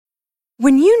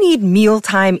When you need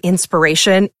mealtime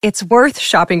inspiration, it's worth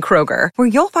shopping Kroger, where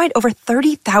you'll find over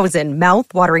 30,000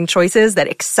 mouth-watering choices that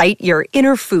excite your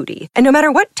inner foodie. And no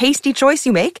matter what tasty choice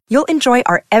you make, you'll enjoy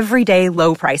our everyday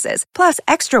low prices, plus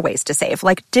extra ways to save,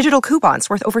 like digital coupons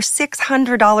worth over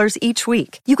 $600 each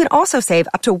week. You can also save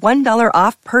up to $1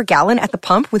 off per gallon at the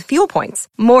pump with fuel points.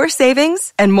 More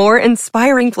savings and more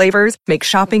inspiring flavors make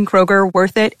shopping Kroger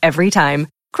worth it every time.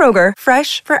 Kroger,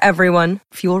 fresh for everyone.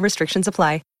 Fuel restrictions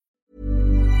apply.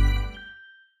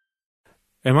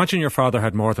 Imagine your father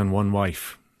had more than one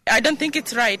wife. I don't think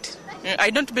it's right.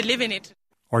 I don't believe in it.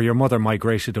 Or your mother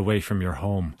migrated away from your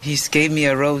home. He gave me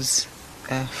a rose,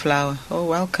 a flower. Oh,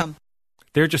 welcome.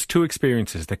 They're just two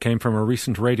experiences that came from a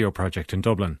recent radio project in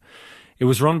Dublin. It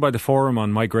was run by the Forum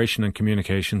on Migration and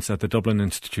Communications at the Dublin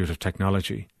Institute of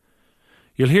Technology.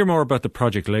 You'll hear more about the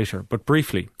project later, but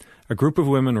briefly, a group of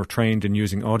women were trained in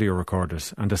using audio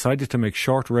recorders and decided to make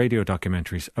short radio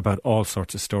documentaries about all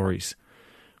sorts of stories.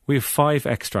 We have 5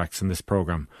 extracts in this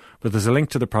programme, but there's a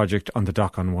link to the project on the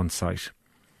Doc on One site.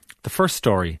 The first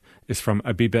story is from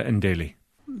Abiba Ndeli.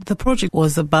 The project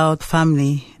was about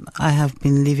family. I have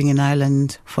been living in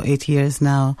Ireland for 8 years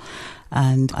now,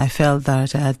 and I felt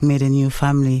that I had made a new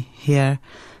family here.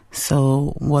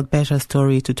 So what better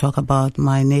story to talk about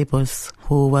my neighbours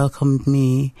who welcomed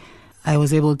me. I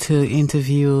was able to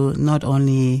interview not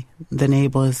only the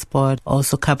neighbours, but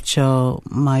also capture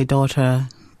my daughter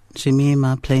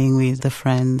Jemima playing with the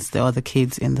friends, the other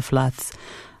kids in the flats,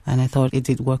 and I thought it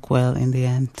did work well in the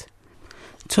end.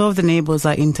 2 of the neighbours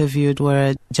I interviewed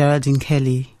were Geraldine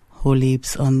Kelly, who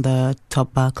lives on the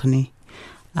top balcony,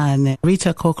 and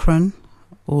Rita Cochran,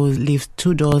 who lives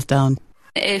 2 doors down.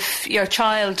 If your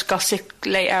child got sick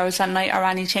late hours at night or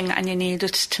anything and you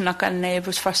needed to knock on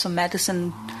neighbours for some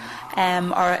medicine,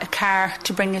 or a car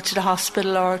to bring it to the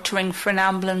hospital or to ring for an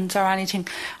ambulance or anything,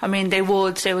 I mean, they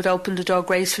would open the door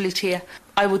gracefully to you.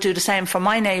 I would do the same for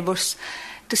my neighbours.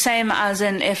 The same as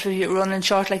in if you're running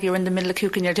short, like you're in the middle of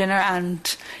cooking your dinner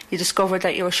and you discovered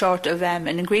that you were short of an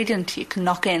ingredient, you can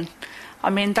knock in. I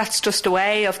mean, that's just the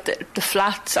way of the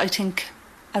flats, I think.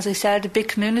 As I said, a big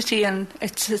community, and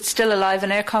it's still alive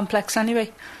in our complex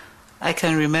anyway. I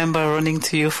can remember running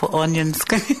to you for onions.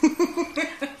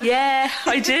 Yeah,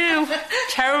 I do.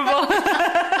 Terrible.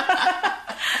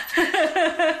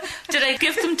 Did I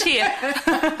give them to you?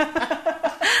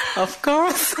 Of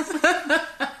course.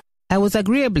 I was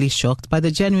agreeably shocked by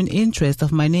the genuine interest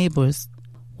of my neighbours,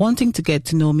 wanting to get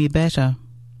to know me better.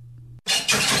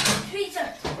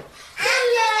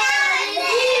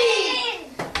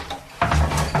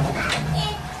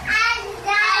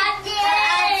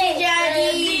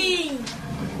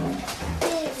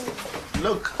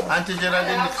 Look, Auntie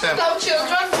Geraldine is there. Hello,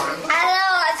 children.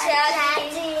 Hello,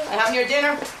 Geraldine. I have your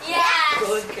dinner? Yes.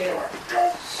 Good girl.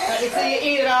 Let me see you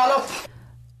eat it all up.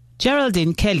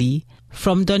 Geraldine Kelly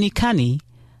from Donicany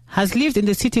has lived in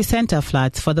the city centre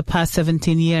flats for the past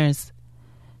 17 years.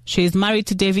 She is married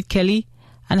to David Kelly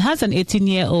and has an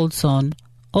 18-year-old son,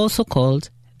 also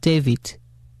called David.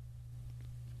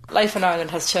 Life in Ireland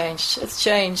has changed. It's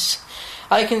changed.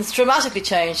 It's dramatically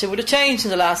changed. It would have changed in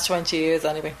the last 20 years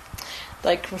anyway.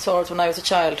 Like sort of when I was a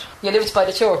child. You lived by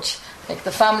the church. Like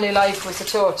the family life was the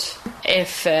church.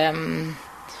 If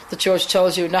the church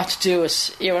told you not to do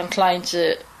it, you were inclined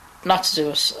to not to do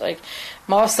it. Like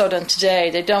more so than today,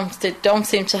 they don't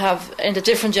seem to have, in the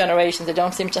different generations, they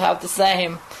don't seem to have the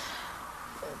same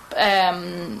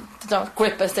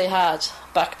grip as they had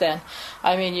back then.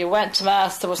 I mean, you went to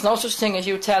Mass, there was no such thing as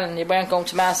you telling you weren't going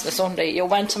to Mass on a Sunday. You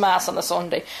went to Mass on a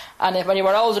Sunday, and when you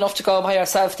were old enough to go by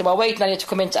yourself, they were waiting on you to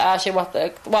come in to ask you what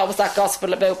was that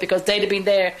gospel about, because they'd have been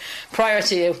there prior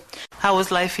to you. How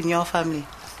was life in your family?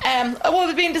 Well,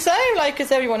 it'd been the same, like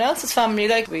as everyone else's family.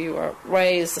 Like we were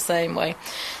raised the same way.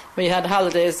 We had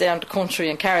holidays down the country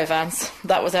in caravans.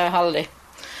 That was our holiday,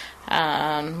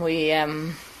 and we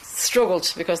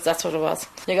struggled because that's what it was.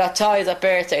 You got toys at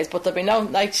birthdays, but there'll be no,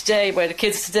 like today, where the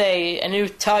kids today, a new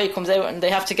toy comes out and they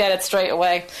have to get it straight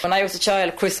away. When I was a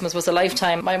child, Christmas was a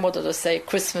lifetime. My mother would say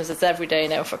Christmas is every day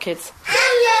now for kids.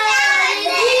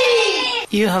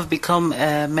 You have become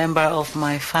a member of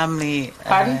my family.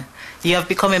 Pardon? You have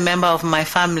become a member of my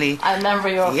family. I remember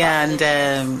your family.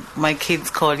 Yeah, and my kids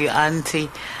call you Auntie.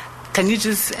 Can you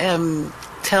just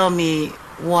tell me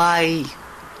why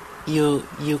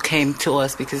you came to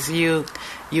us? Because you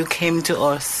came to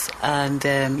us and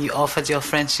you offered your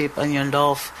friendship and your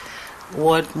love.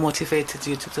 What motivated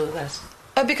you to do that?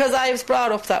 Because I was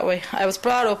brought up that way. I was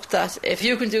brought up that if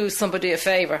you can do somebody a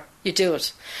favour, you do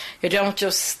it. You don't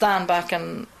just stand back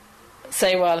and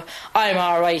say, well, I'm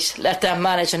all right, let them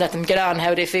manage and let them get on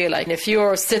how they feel like. And if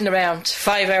you're sitting around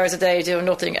 5 hours a day doing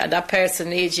nothing and that person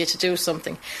needs you to do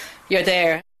something, you're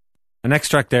there. An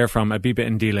extract there from Abiba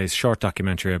Ndile's short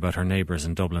documentary about her neighbours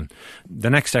in Dublin. The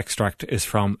next extract is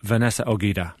from Vanessa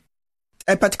Ogida.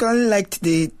 I particularly liked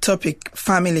the topic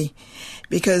family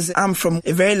because I'm from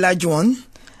a very large one.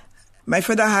 My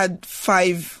father had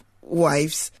 5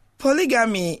 wives.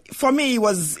 Polygamy, for me,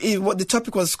 the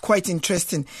topic was quite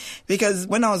interesting because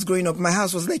when I was growing up, my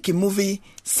house was like a movie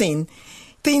scene.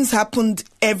 Things happened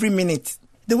every minute.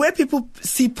 The way people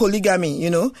see polygamy,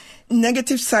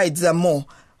 negative sides are more.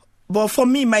 But for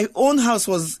me, my own house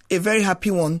was a very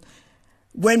happy one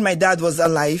when my dad was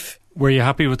alive. Were you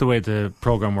happy with the way the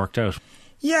programme worked out?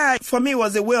 Yeah, for me, it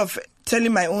was a way of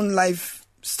telling my own life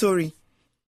story.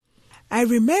 I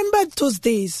remembered those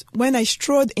days when I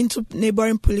strode into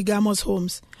neighboring polygamous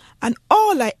homes, and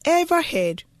all I ever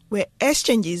heard were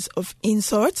exchanges of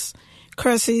insults,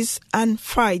 curses, and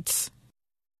fights.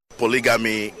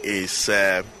 Polygamy is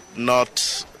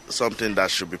not something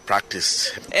that should be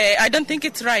practiced. I don't think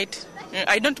it's right.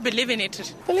 I don't believe in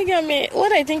it. Polygamy,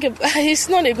 what I think, it's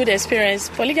not a good experience.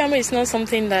 Polygamy is not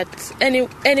something that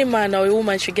any man or a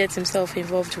woman should get himself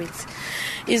involved with.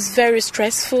 It's very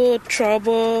stressful,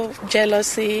 trouble,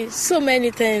 jealousy, so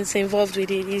many things involved with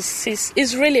it.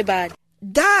 It's really bad.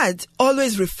 Dad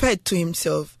always referred to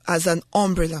himself as an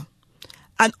umbrella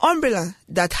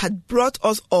that had brought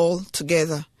us all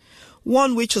together,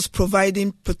 one which was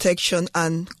providing protection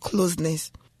and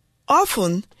closeness.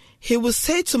 Often, he would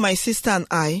say to my sister and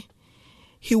I,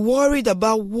 he worried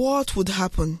about what would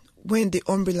happen when the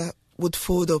umbrella would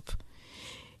fold up.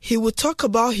 He would talk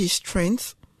about his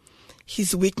strengths,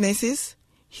 his weaknesses,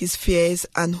 his fears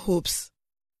and hopes.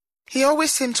 He always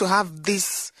seemed to have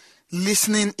this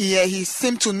listening ear. He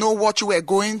seemed to know what you were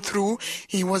going through.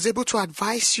 He was able to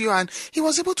advise you and he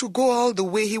was able to go all the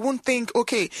way. He wouldn't think,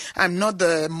 okay, I'm not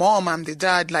the mom, I'm the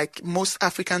dad, like most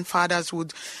African fathers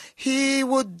would. He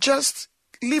would just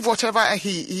leave whatever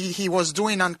he was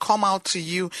doing and come out to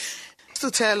you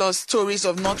to tell us stories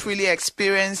of not really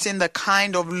experiencing the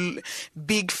kind of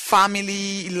big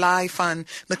family life and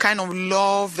the kind of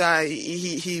love that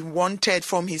he wanted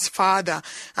from his father.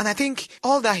 And I think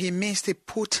all that he missed, he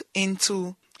put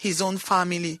into his own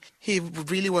family. He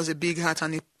really was a big heart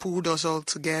and he pulled us all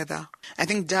together. I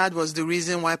think Dad was the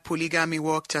reason why polygamy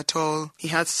worked at all. He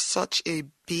had such a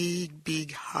big,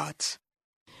 big heart.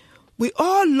 We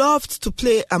all loved to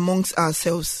play amongst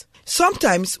ourselves.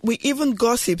 Sometimes we even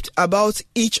gossiped about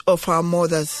each of our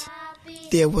mothers.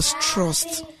 There was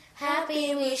trust.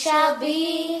 Happy we shall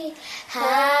be.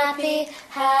 Happy,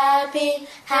 happy,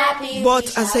 happy.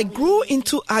 But as I grew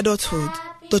into adulthood,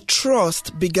 the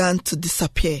trust began to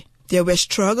disappear. There were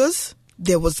struggles,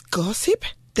 there was gossip,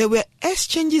 there were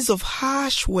exchanges of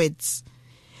harsh words.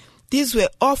 These were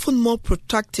often more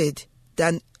protracted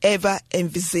than ever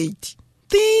envisaged.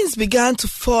 Things began to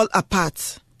fall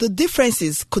apart. The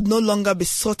differences could no longer be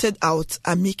sorted out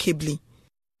amicably.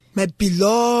 My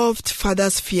beloved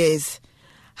father's fears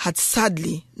had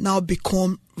sadly now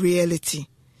become reality.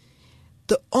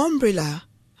 The umbrella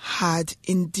had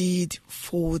indeed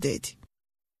folded.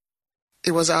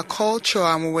 It was our culture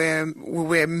and we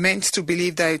were meant to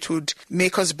believe that it would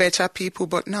make us better people,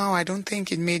 but now I don't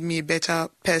think it made me a better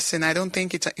person. I don't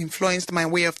think it influenced my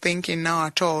way of thinking now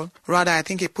at all. Rather, I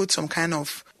think it put some kind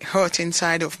of hurt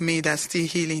inside of me that's still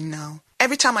healing now.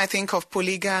 Every time I think of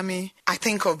polygamy, I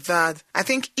think of that. I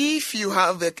think if you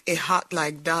have a heart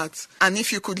like that, and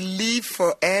if you could live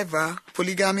forever,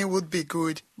 polygamy would be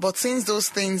good. But since those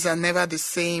things are never the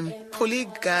same,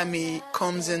 polygamy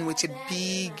comes in with a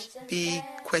big, big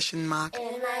question mark.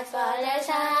 In my father's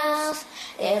house,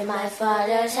 in my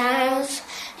father's house,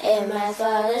 in my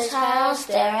father's house,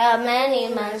 there are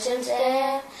many mansions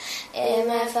there. In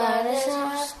my father's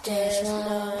house, there's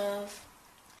love.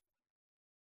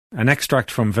 An extract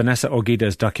from Vanessa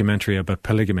Ogida's documentary about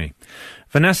polygamy.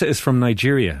 Vanessa is from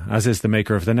Nigeria, as is the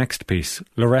maker of the next piece,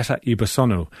 Loretta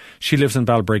Ibusonu. She lives in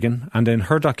Balbriggan, and in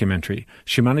her documentary,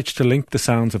 she managed to link the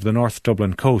sounds of the North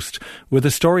Dublin coast with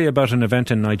a story about an event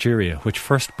in Nigeria which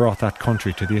first brought that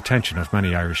country to the attention of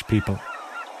many Irish people.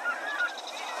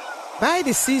 By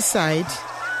the seaside,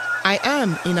 I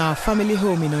am in our family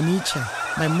home in Onitsha,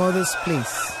 my mother's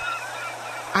place.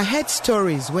 I heard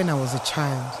stories when I was a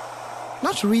child.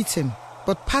 Not written,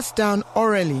 but passed down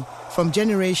orally from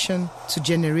generation to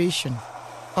generation,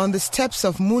 on the steps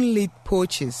of moonlit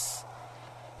porches,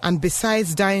 and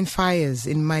besides dying fires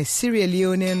in my Sierra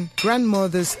Leonean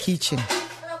grandmother's kitchen.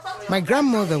 My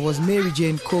grandmother was Mary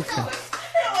Jane Coker.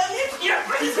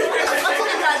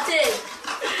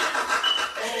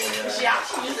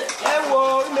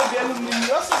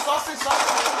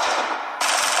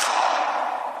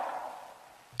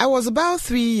 I was about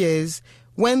 3 years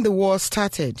when the war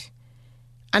started,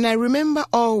 and I remember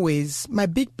always my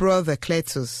big brother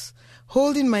Cletus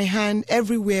holding my hand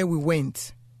everywhere we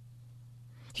went.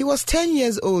 He was 10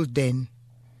 years old then,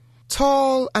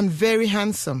 tall and very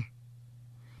handsome.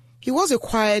 He was a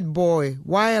quiet boy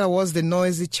while I was the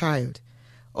noisy child,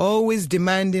 always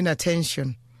demanding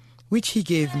attention, which he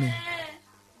gave me.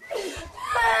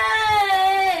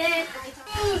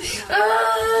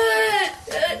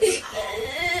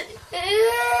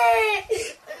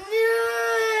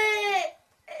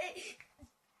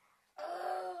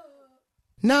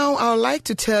 Now I would like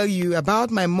to tell you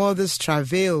about my mother's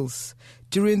travails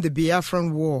during the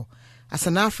Biafran War as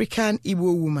an African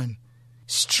Igbo woman,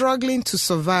 struggling to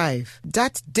survive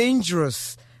that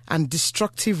dangerous and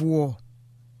destructive war.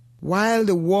 While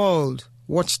the world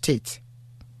watched it,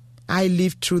 I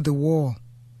lived through the war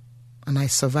and I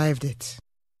survived it.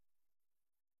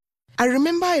 I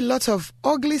remember a lot of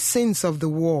ugly scenes of the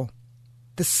war,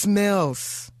 the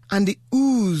smells and the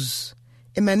ooze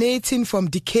emanating from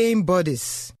decaying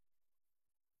bodies.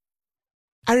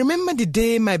 I remember the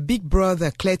day my big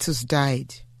brother Cletus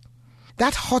died.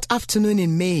 That hot afternoon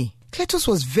in May, Cletus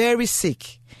was very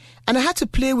sick, and I had to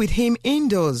play with him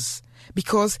indoors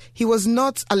because he was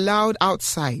not allowed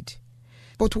outside.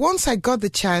 But once I got the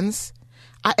chance,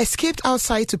 I escaped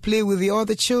outside to play with the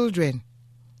other children.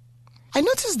 I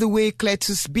noticed the way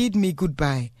Cletus bid me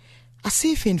goodbye, as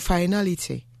if in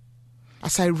finality.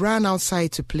 As I ran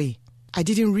outside to play, I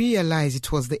didn't realize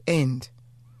it was the end.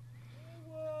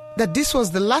 That this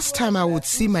was the last time I would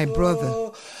see my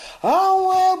brother.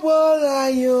 I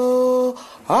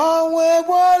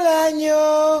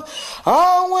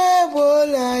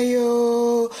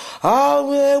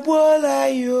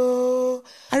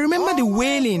remember the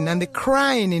wailing and the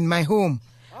crying in my home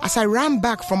as I ran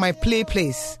back from my play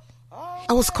place.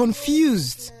 I was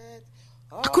confused.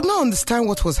 I could not understand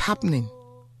what was happening.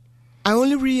 I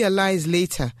only realized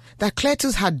later that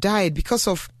Cletus had died because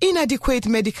of inadequate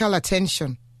medical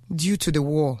attention due to the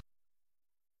war.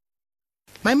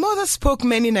 My mother spoke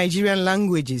many Nigerian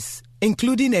languages,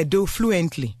 including Edo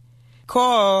fluently.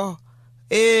 Ko,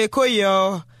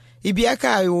 koyo,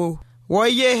 ibiakayo,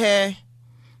 woyehe.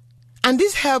 And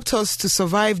this helped us to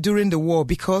survive during the war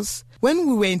because when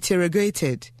we were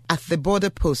interrogated at the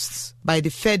border posts by the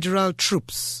federal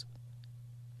troops,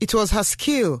 it was her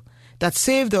skill that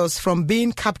saved us from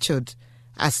being captured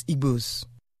as Igbos.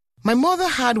 My mother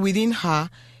had within her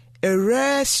a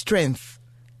rare strength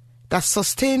that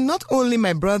sustained not only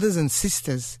my brothers and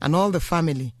sisters and all the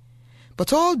family,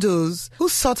 but all those who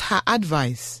sought her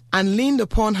advice and leaned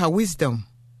upon her wisdom.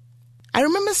 I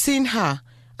remember seeing her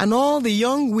and all the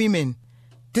young women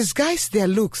disguise their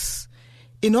looks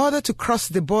in order to cross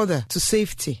the border to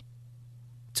safety,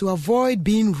 to avoid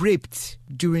being raped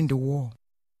during the war.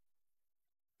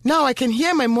 Now I can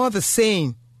hear my mother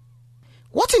saying,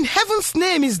 "What in heaven's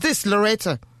name is this,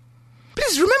 Loretta?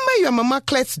 Please remember you are Mama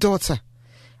Clet's daughter.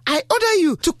 I order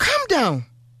you to calm down."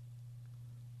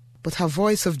 But her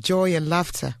voice of joy and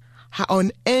laughter, her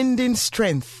unending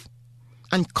strength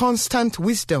and constant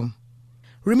wisdom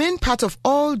remained part of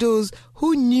all those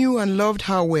who knew and loved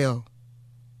her well.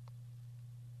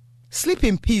 Sleep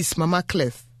in peace, Mama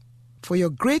Cleth, for your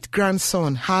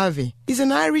great-grandson, Harvey, is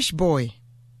an Irish boy.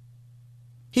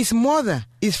 His mother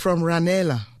is from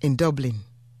Ranelagh in Dublin.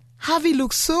 Harvey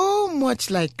looks so much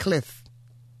like Cleth.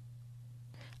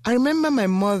 I remember my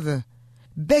mother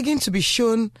begging to be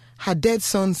shown her dead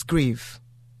son's grave,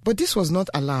 but this was not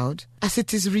allowed as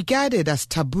it is regarded as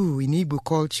taboo in Igbo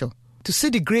culture to see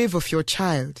the grave of your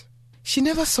child. She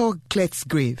never saw Cleth's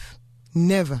grave.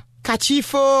 Never.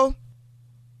 Kachifo!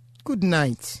 Good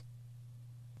night.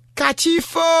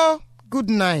 Kachifo! Good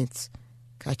night.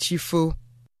 Kachifo.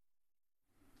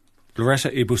 Loretta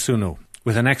Ibusuno,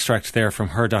 with an extract there from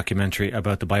her documentary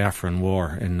about the Biafran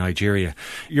War in Nigeria.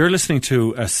 You're listening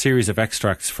to a series of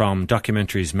extracts from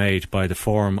documentaries made by the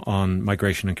Forum on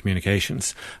Migration and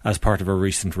Communications as part of a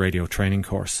recent radio training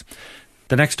course.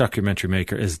 The next documentary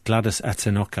maker is Gladys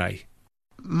Atsenokai.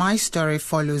 My story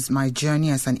follows my journey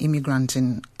as an immigrant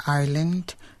in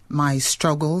Ireland, my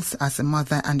struggles as a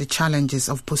mother and the challenges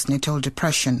of postnatal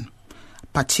depression,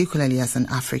 particularly as an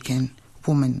African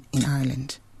woman in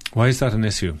Ireland. Why is that an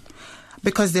issue?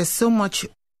 Because there's so much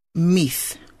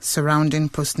myth surrounding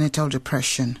postnatal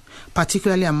depression,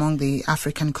 particularly among the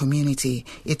African community.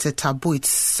 It's a taboo. It's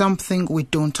something we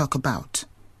don't talk about.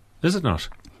 Is it not?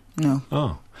 No.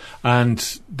 Oh.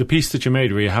 And the piece that you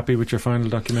made, were you happy with your final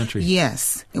documentary?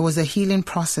 Yes, it was a healing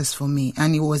process for me,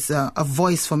 and it was a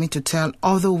voice for me to tell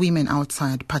other women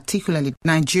outside, particularly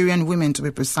Nigerian women to be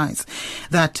precise,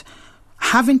 that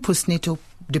having postnatal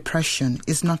depression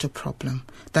is not a problem,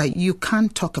 that you can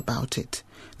talk about it,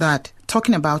 that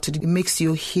talking about it makes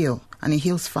you heal, and it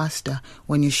heals faster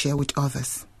when you share with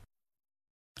others.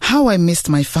 How I missed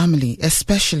my family,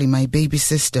 especially my baby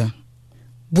sister.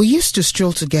 We used to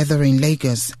stroll together in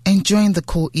Lagos, enjoying the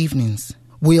cool evenings.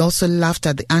 We also laughed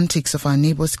at the antics of our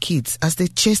neighbors' kids as they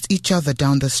chased each other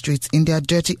down the streets in their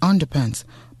dirty underpants,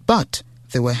 but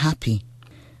they were happy.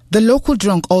 The local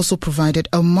drunk also provided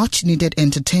a much-needed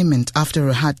entertainment after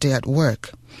a hard day at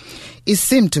work. He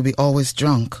seemed to be always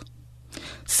drunk.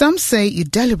 Some say he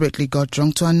deliberately got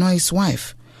drunk to annoy his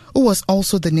wife, who was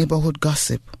also the neighborhood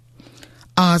gossip.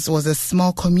 Ours was a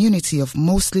small community of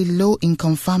mostly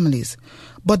low-income families,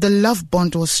 but the love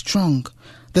bond was strong,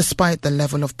 despite the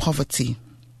level of poverty.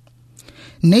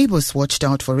 Neighbors watched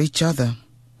out for each other.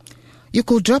 You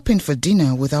could drop in for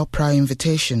dinner without prior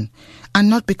invitation and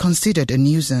not be considered a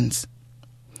nuisance.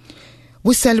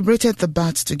 We celebrated the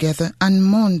births together and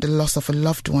mourned the loss of a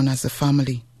loved one as a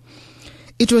family.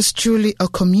 It was truly a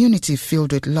community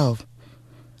filled with love.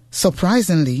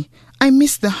 Surprisingly, I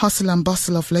missed the hustle and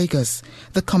bustle of Lagos,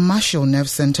 the commercial nerve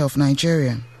center of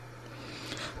Nigeria.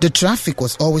 The traffic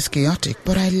was always chaotic,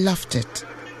 but I loved it.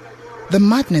 The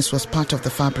madness was part of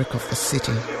the fabric of the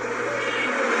city.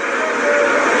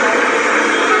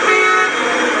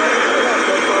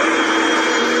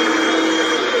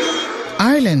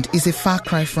 Ireland is a far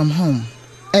cry from home.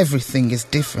 Everything is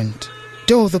different.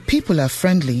 Though the people are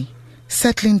friendly,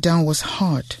 settling down was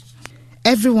hard.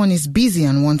 Everyone is busy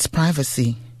and wants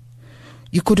privacy.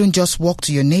 You couldn't just walk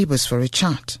to your neighbors for a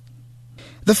chat.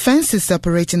 The fences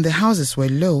separating the houses were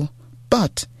low,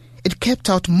 but it kept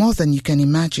out more than you can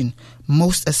imagine,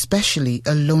 most especially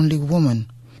a lonely woman.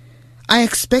 I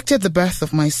expected the birth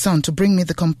of my son to bring me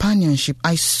the companionship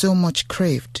I so much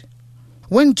craved.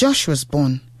 When Josh was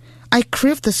born, I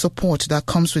craved the support that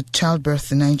comes with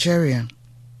childbirth in Nigeria.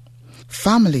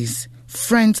 Families,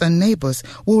 friends and neighbors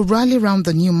will rally around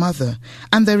the new mother,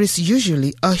 and there is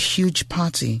usually a huge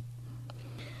party.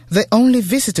 The only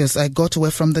visitors I got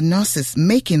were from the nurses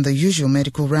making the usual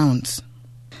medical rounds.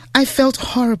 I felt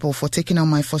horrible for taking out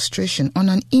my frustration on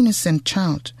an innocent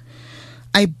child.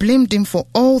 I blamed him for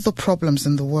all the problems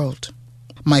in the world.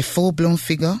 My full-blown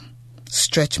figure,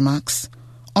 stretch marks,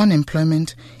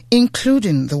 unemployment,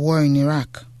 including the war in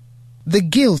Iraq. The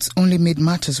guilt only made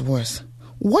matters worse.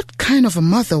 What kind of a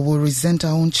mother will resent her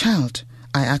own child?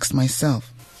 I asked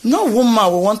myself. No woman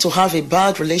will want to have a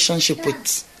bad relationship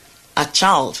with a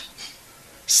child.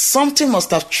 Something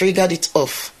must have triggered it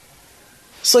off.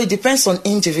 So it depends on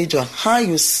individual, how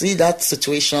you see that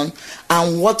situation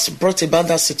and what brought about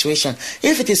that situation.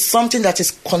 If it is something that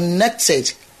is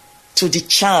connected to the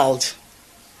child,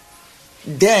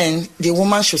 then the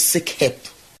woman should seek help.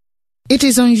 It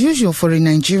is unusual for a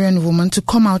Nigerian woman to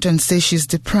come out and say she's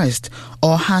depressed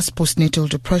or has postnatal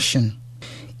depression.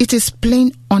 It is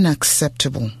plain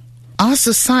unacceptable. Our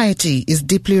society is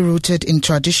deeply rooted in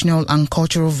traditional and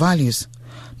cultural values,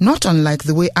 not unlike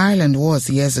the way Ireland was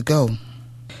years ago.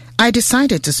 I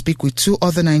decided to speak with two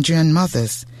other Nigerian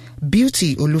mothers,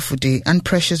 Beauty Olufude and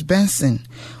Precious Benson,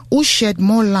 who shed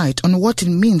more light on what it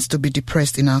means to be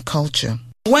depressed in our culture.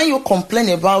 When you complain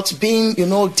about being,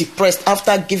 depressed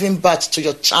after giving birth to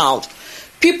your child,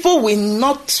 people will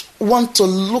not want to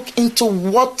look into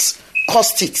what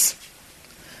caused it.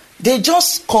 They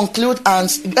just conclude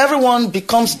and everyone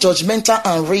becomes judgmental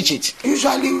and rigid.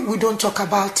 Usually we don't talk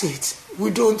about it. We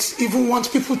don't even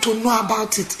want people to know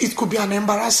about it. It could be an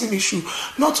embarrassing issue,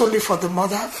 not only for the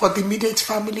mother, for the immediate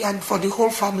family and for the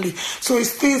whole family. So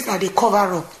it's things that they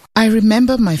cover up. I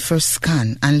remember my first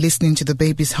scan and listening to the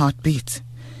baby's heartbeat.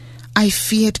 I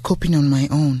feared coping on my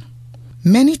own.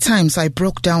 Many times I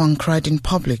broke down and cried in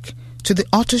public, to the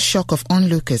utter shock of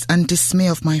onlookers and dismay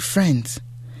of my friends.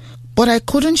 But I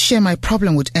couldn't share my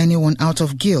problem with anyone out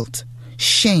of guilt,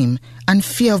 shame, and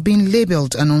fear of being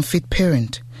labelled an unfit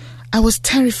parent. I was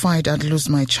terrified I'd lose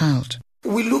my child.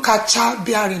 We look at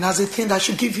childbearing as a thing that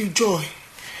should give you joy.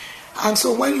 And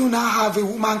so when you now have a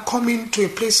woman coming to a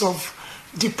place of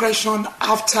depression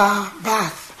after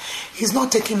birth, he's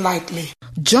not taken lightly.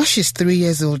 Josh is 3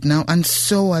 years old now and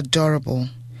so adorable.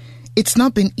 It's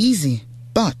not been easy,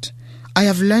 but I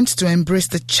have learned to embrace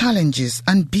the challenges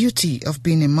and beauty of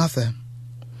being a mother.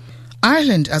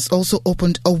 Ireland has also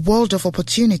opened a world of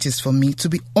opportunities for me to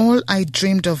be all I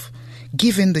dreamed of,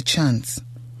 given the chance.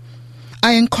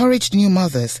 I encourage new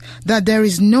mothers that there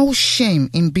is no shame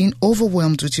in being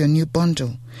overwhelmed with your new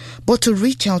bundle, but to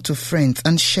reach out to friends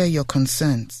and share your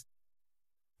concerns.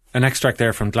 An extract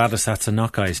there from Gladys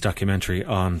Atsanokai's documentary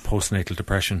on postnatal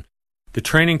depression. The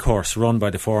training course run by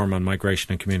the Forum on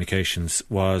Migration and Communications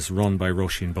was run by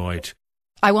Roisin Boyd.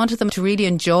 I wanted them to really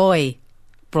enjoy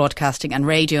broadcasting and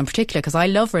radio in particular, because I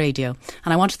love radio,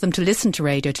 and I wanted them to listen to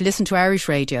radio, to listen to Irish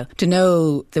radio, to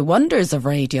know the wonders of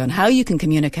radio and how you can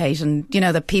communicate, and you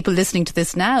know that people listening to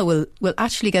this now will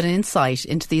actually get an insight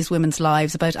into these women's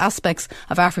lives, about aspects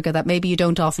of Africa that maybe you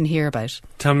don't often hear about.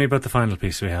 Tell me about the final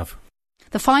piece we have.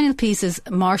 The final piece is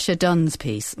Marcia Dunn's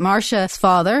piece. Marcia's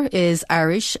father is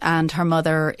Irish and her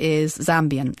mother is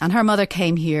Zambian, and her mother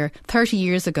came here 30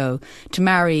 years ago to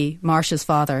marry Marcia's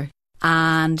father,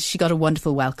 and she got a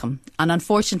wonderful welcome. And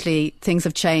unfortunately, things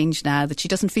have changed now, that she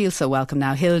doesn't feel so welcome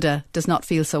now. Hilda does not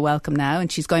feel so welcome now,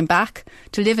 and she's going back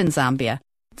to live in Zambia.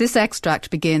 This extract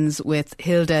begins with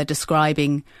Hilda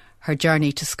describing her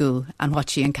journey to school and what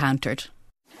she encountered.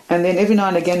 And then every now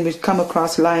and again we'd come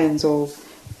across lions or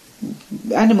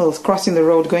animals crossing the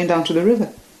road going down to the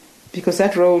river, because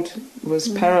that road was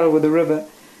parallel with the river,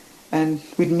 and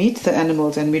we'd meet the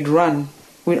animals and we'd run.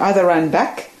 We'd either run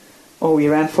back or we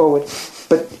ran forward.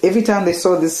 But every time they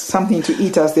saw this something to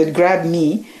eat us, they'd grab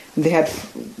me, and they had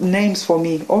names for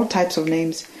me, all types of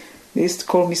names. They used to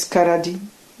call me Skaradi.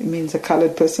 It means a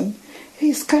coloured person.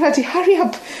 Hey, Skaradi, hurry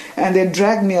up! And they'd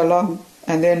drag me along.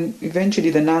 And then eventually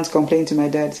the nuns complained to my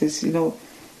dad, says, you know,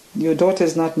 your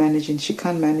daughter's not managing. She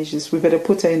can't manage this. We better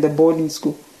put her in the boarding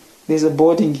school. There's a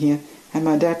boarding here. And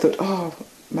my dad thought, oh,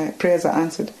 my prayers are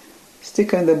answered.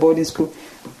 Stick her in the boarding school.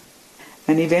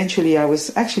 And eventually I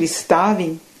was actually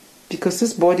starving, because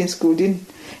this boarding school didn't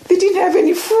have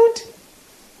any food.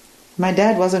 My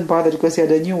dad wasn't bothered because he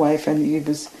had a new wife, and he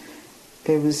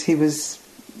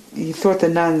thought the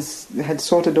nuns had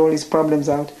sorted all his problems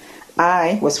out.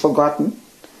 I was forgotten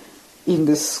in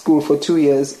this school for 2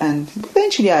 years, and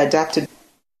eventually I adapted.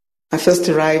 I first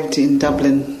arrived in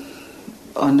Dublin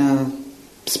on a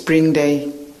spring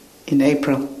day in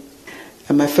April,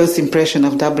 and my first impression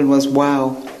of Dublin was,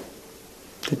 wow,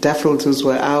 the daffodils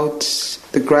were out,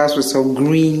 the grass was so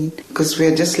green, because we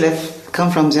had just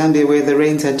come from Zambia where the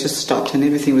rains had just stopped and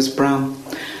everything was brown.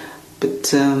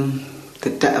 But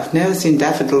I've never seen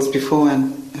daffodils before,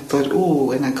 and I thought, oh,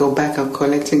 when I go back I'm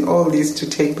collecting all these to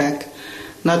take back,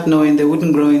 not knowing they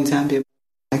wouldn't grow in Zambia.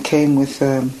 I came with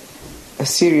a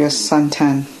serious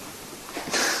suntan.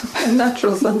 A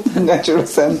natural suntan. Natural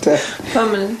suntan.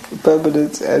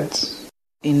 Permanent. And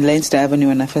in Leinster Avenue,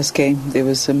 when I first came, there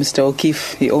was Mr.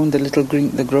 O'Keefe. He owned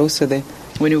the grocer there.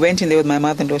 When we went in there with my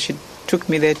mother-in-law, she took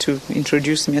me there to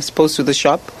introduce me, I suppose, to the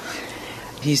shop.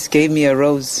 He gave me a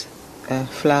rose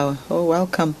flower. Oh,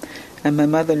 welcome. And my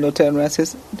mother-in-law turned around and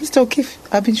says, Mr. O'Keefe,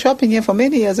 I've been shopping here for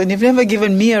many years and you've never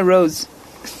given me a rose.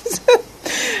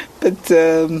 But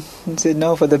he said,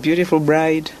 no, for the beautiful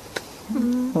bride.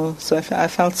 Oh, so I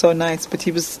felt so nice. But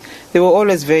they were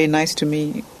always very nice to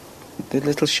me, the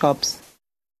little shops.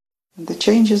 The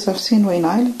changes I've seen were in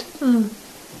Ireland.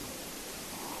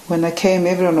 When I came,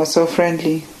 everyone was so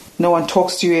friendly. No one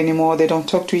talks to you anymore. They don't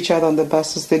talk to each other on the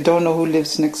buses. They don't know who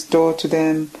lives next door to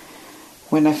them.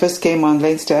 When I first came on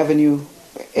Leinster Avenue,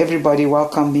 everybody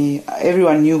welcomed me.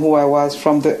 Everyone knew who I was,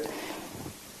 from the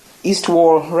east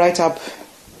wall right up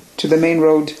to the main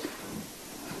road.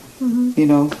 You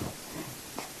know,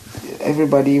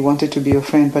 everybody wanted to be your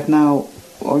friend, but now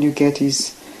all you get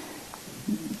is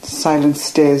silent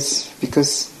stares,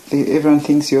 because everyone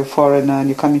thinks you're a foreigner and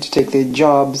you're coming to take their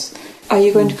jobs. Are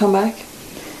you going to come back?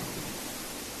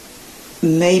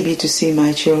 Maybe to see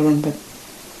my children, but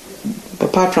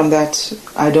apart from that,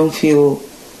 I don't feel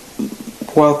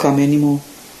welcome anymore.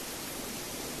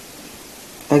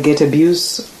 I get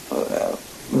abuse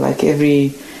like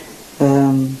every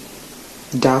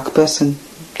dark person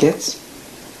gets.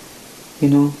 You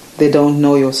know, they don't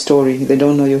know your story, they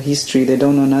don't know your history, they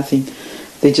don't know nothing.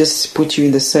 They just put you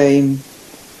in the same,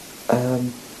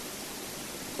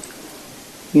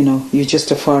 you know, you're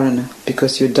just a foreigner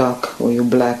because you're dark or you're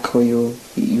black or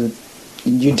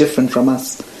you're different from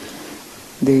us.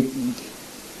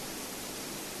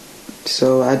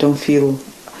 So I don't feel,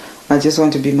 I just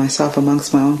want to be myself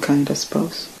amongst my own kind, I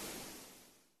suppose.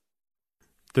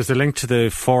 There's a link to the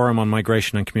Forum on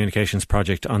Migration and Communications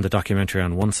project on the documentary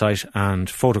on one site, and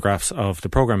photographs of the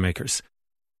programme makers.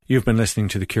 You've been listening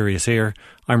to The Curious Ear.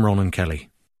 I'm Ronan Kelly.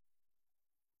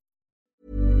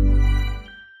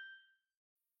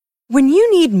 When you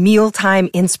need mealtime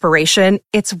inspiration,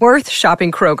 it's worth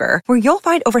shopping Kroger, where you'll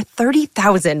find over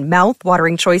 30,000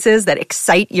 mouth-watering choices that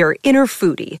excite your inner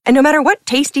foodie. And no matter what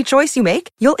tasty choice you make,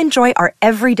 you'll enjoy our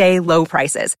everyday low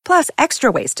prices, plus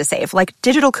extra ways to save, like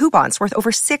digital coupons worth over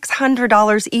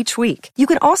 $600 each week. You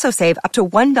can also save up to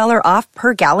 $1 off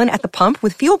per gallon at the pump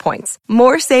with fuel points.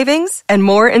 More savings and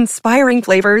more inspiring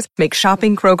flavors make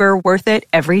shopping Kroger worth it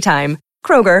every time.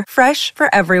 Kroger, fresh for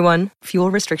everyone.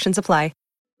 Fuel restrictions apply.